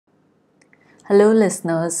Hello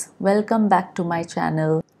listeners, welcome back to my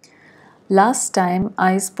channel. Last time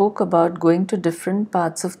I spoke about going to different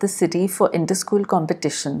parts of the city for inter-school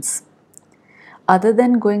competitions. Other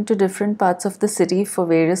than going to different parts of the city for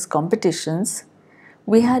various competitions,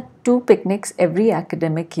 we had 2 picnics every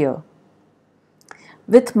academic year.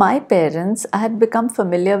 With my parents, I had become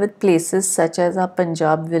familiar with places such as our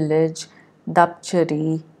Punjab village,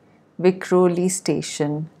 Dapchari, Vikhroli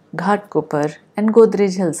station, Ghatkopar and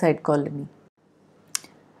Godrej Hillside Colony.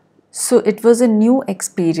 So it was a new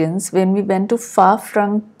experience when we went to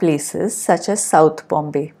far-flung places such as South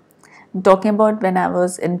Bombay. I'm talking about when I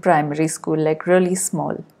was in primary school, like really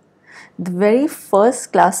small. The very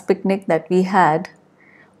first class picnic that we had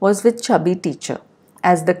was with chubby teacher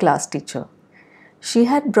as the class teacher. She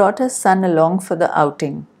had brought her son along for the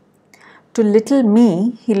outing. To little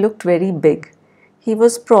me, he looked very big. He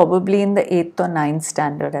was probably in the 8th or 9th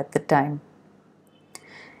standard at the time.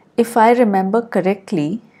 If I remember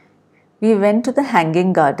correctly, we went to the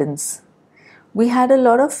hanging gardens. We had a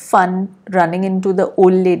lot of fun running into the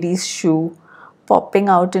old lady's shoe, popping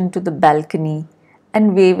out into the balcony,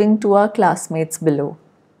 and waving to our classmates below.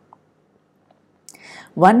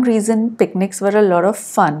 One reason picnics were a lot of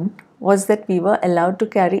fun was that we were allowed to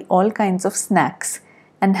carry all kinds of snacks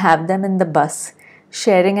and have them in the bus,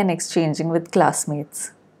 sharing and exchanging with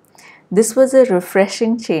classmates. This was a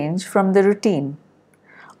refreshing change from the routine.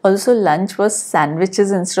 Also, lunch was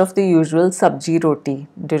sandwiches instead of the usual sabji roti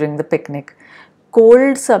during the picnic.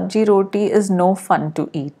 Cold sabji roti is no fun to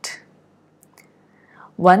eat.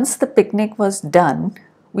 Once the picnic was done,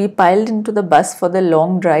 we piled into the bus for the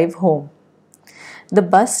long drive home. The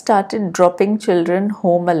bus started dropping children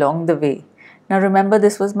home along the way. Now remember,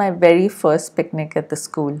 this was my very first picnic at the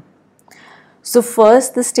school. So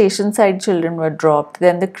first the station side children were dropped,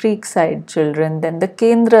 then the creek side children, then the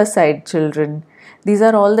Kendra side children. These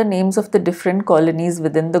are all the names of the different colonies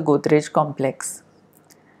within the Godrej complex.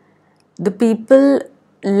 The people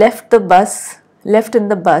left in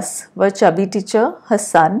the bus were chubby teacher, her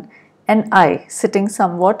son, and I, sitting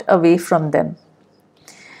somewhat away from them.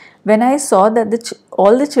 When I saw that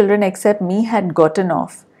all the children except me had gotten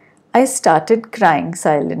off, I started crying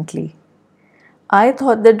silently. I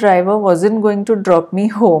thought the driver wasn't going to drop me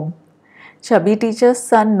home. Chubby teacher's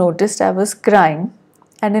son noticed I was crying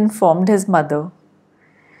and informed his mother.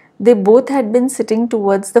 They both had been sitting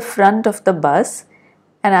towards the front of the bus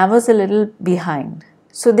and I was a little behind.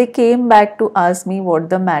 So they came back to ask me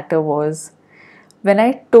what the matter was. When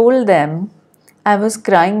I told them I was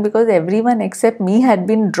crying because everyone except me had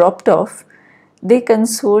been dropped off, they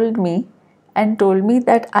consoled me and told me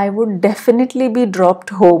that I would definitely be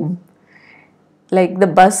dropped home. Like the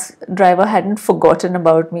bus driver hadn't forgotten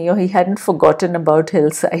about me or he hadn't forgotten about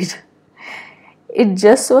Hillside. It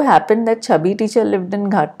just so happened that chubby teacher lived in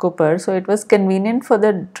Ghatkopar, so it was convenient for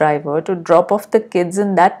the driver to drop off the kids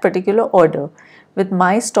in that particular order, with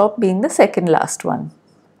my stop being the second last one.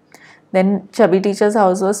 Then chubby teacher's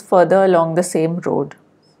house was further along the same road.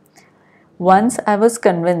 Once I was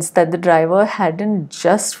convinced that the driver hadn't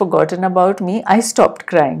just forgotten about me, I stopped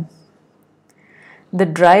crying. The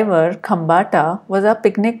driver, Khambata, was our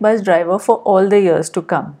picnic bus driver for all the years to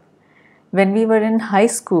come. When we were in high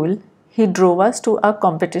school, he drove us to our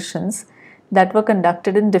competitions that were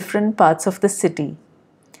conducted in different parts of the city.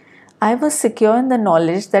 I was secure in the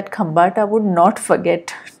knowledge that Khambata would not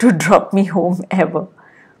forget to drop me home ever.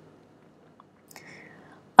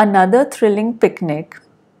 Another thrilling picnic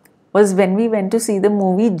was when we went to see the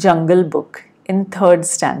movie Jungle Book in 3rd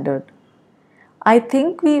standard. I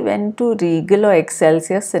think we went to Regal or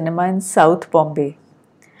Excelsior Cinema in South Bombay.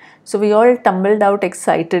 So we all tumbled out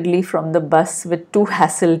excitedly from the bus with 2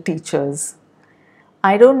 hassle teachers.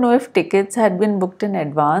 I don't know if tickets had been booked in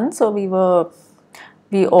advance or we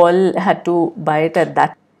all had to buy it at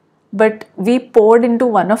that. But we poured into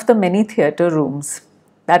one of the many theatre rooms.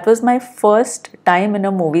 That was my first time in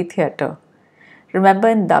a movie theatre. Remember,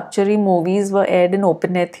 in Dapchari, movies were aired in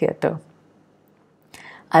open air theatre.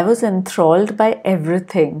 I was enthralled by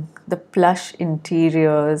everything, the plush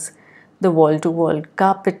interiors, the wall-to-wall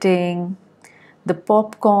carpeting, the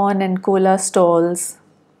popcorn and cola stalls.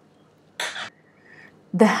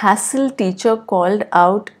 The hassle teacher called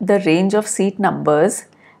out the range of seat numbers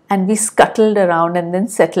and we scuttled around and then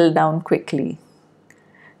settled down quickly.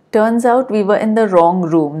 Turns out we were in the wrong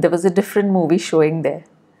room. There was a different movie showing there.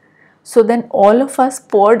 So then all of us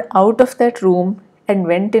poured out of that room and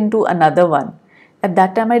went into another one. At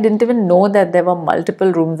that time, I didn't even know that there were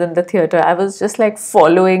multiple rooms in the theatre. I was just like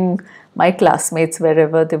following my classmates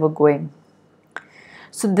wherever they were going.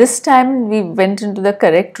 So this time we went into the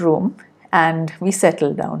correct room and we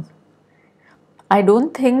settled down. I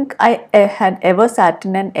don't think I had ever sat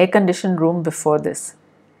in an air-conditioned room before this.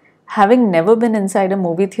 Having never been inside a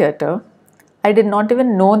movie theatre, I did not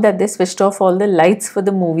even know that they switched off all the lights for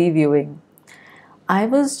the movie viewing. I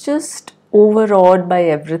was just overawed by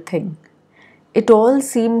everything. It all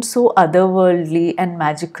seemed so otherworldly and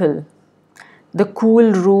magical. The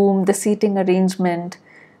cool room, the seating arrangement,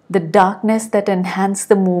 the darkness that enhanced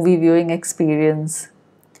the movie viewing experience.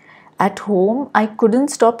 At home, I couldn't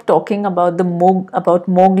stop talking about about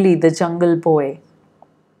Mowgli, the jungle boy.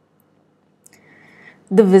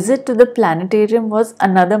 The visit to the planetarium was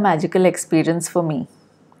another magical experience for me.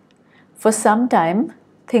 For some time,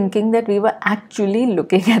 thinking that we were actually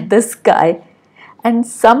looking at the sky, and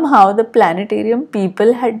somehow the planetarium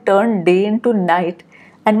people had turned day into night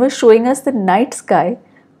and were showing us the night sky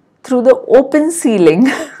through the open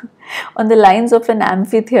ceiling on the lines of an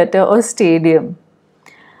amphitheater or stadium.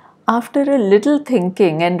 After a little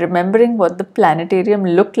thinking and remembering what the planetarium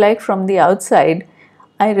looked like from the outside,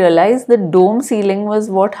 I realized the dome ceiling was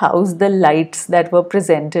what housed the lights that were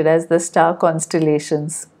presented as the star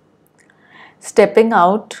constellations. Stepping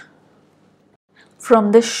out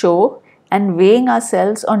from the show and weighing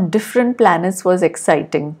ourselves on different planets was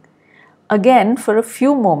exciting. Again, for a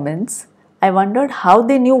few moments, I wondered how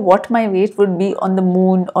they knew what my weight would be on the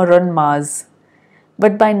moon or on Mars.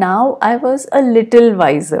 But by now, I was a little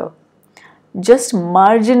wiser. Just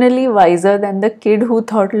marginally wiser than the kid who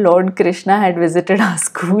thought Lord Krishna had visited our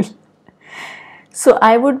school. So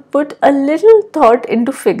I would put a little thought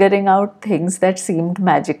into figuring out things that seemed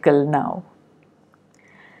magical now.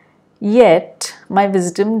 Yet, my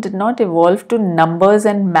wisdom did not evolve to numbers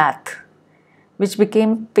and math, which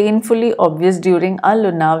became painfully obvious during our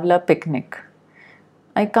Lonavala picnic.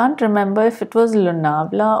 I can't remember if it was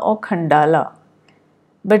Lonavala or Khandala,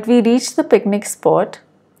 but we reached the picnic spot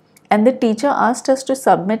and the teacher asked us to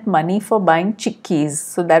submit money for buying chikkis.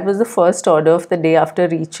 So that was the first order of the day after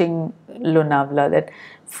reaching Lonavala, that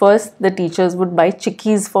first the teachers would buy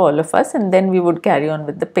chikkis for all of us and then we would carry on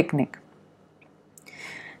with the picnic.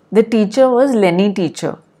 The teacher was Lenny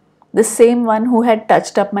teacher, the same one who had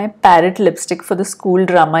touched up my parrot lipstick for the school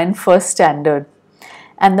drama in first standard,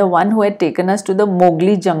 and the one who had taken us to the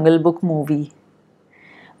Mowgli Jungle Book movie.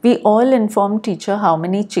 We all informed teacher how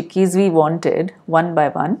many chikkis we wanted, one by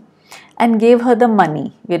one, and gave her the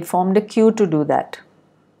money. We had formed a queue to do that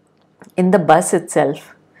in the bus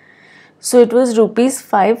itself. So it was rupees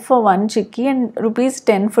 5 for one chikki and rupees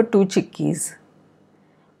 10 for two chikkis.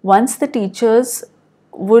 Once the teachers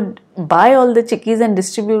would buy all the chikkis and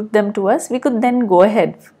distribute them to us, we could then go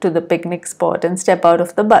ahead to the picnic spot and step out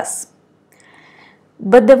of the bus.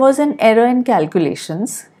 But there was an error in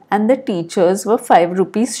calculations and the teachers were 5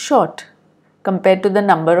 rupees short compared to the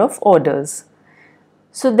number of orders.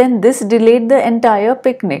 So then this delayed the entire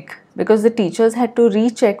picnic because the teachers had to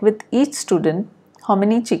recheck with each student how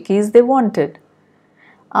many chikkis they wanted.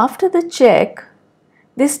 After the check,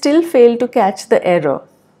 they still failed to catch the error.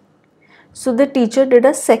 So the teacher did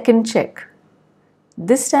a second check,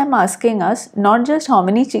 this time asking us not just how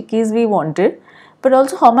many chikkis we wanted, but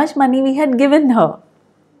also how much money we had given her.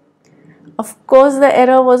 Of course, the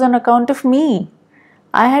error was on account of me.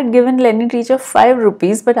 I had given Lenny teacher 5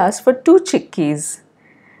 rupees but asked for 2 chikkis.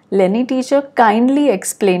 Lenny teacher kindly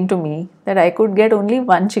explained to me that I could get only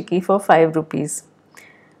 1 chikki for 5 rupees.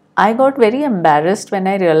 I got very embarrassed when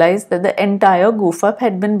I realized that the entire goof up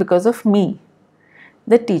had been because of me.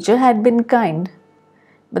 The teacher had been kind,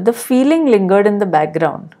 but the feeling lingered in the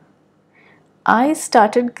background. I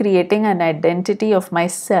started creating an identity of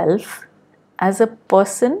myself as a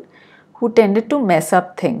person who tended to mess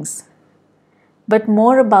up things. But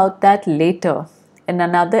more about that later in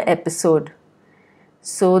another episode.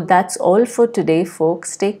 So that's all for today,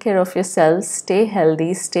 folks. Take care of yourselves, stay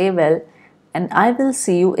healthy, stay well, and I will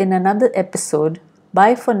see you in another episode.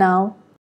 Bye for now.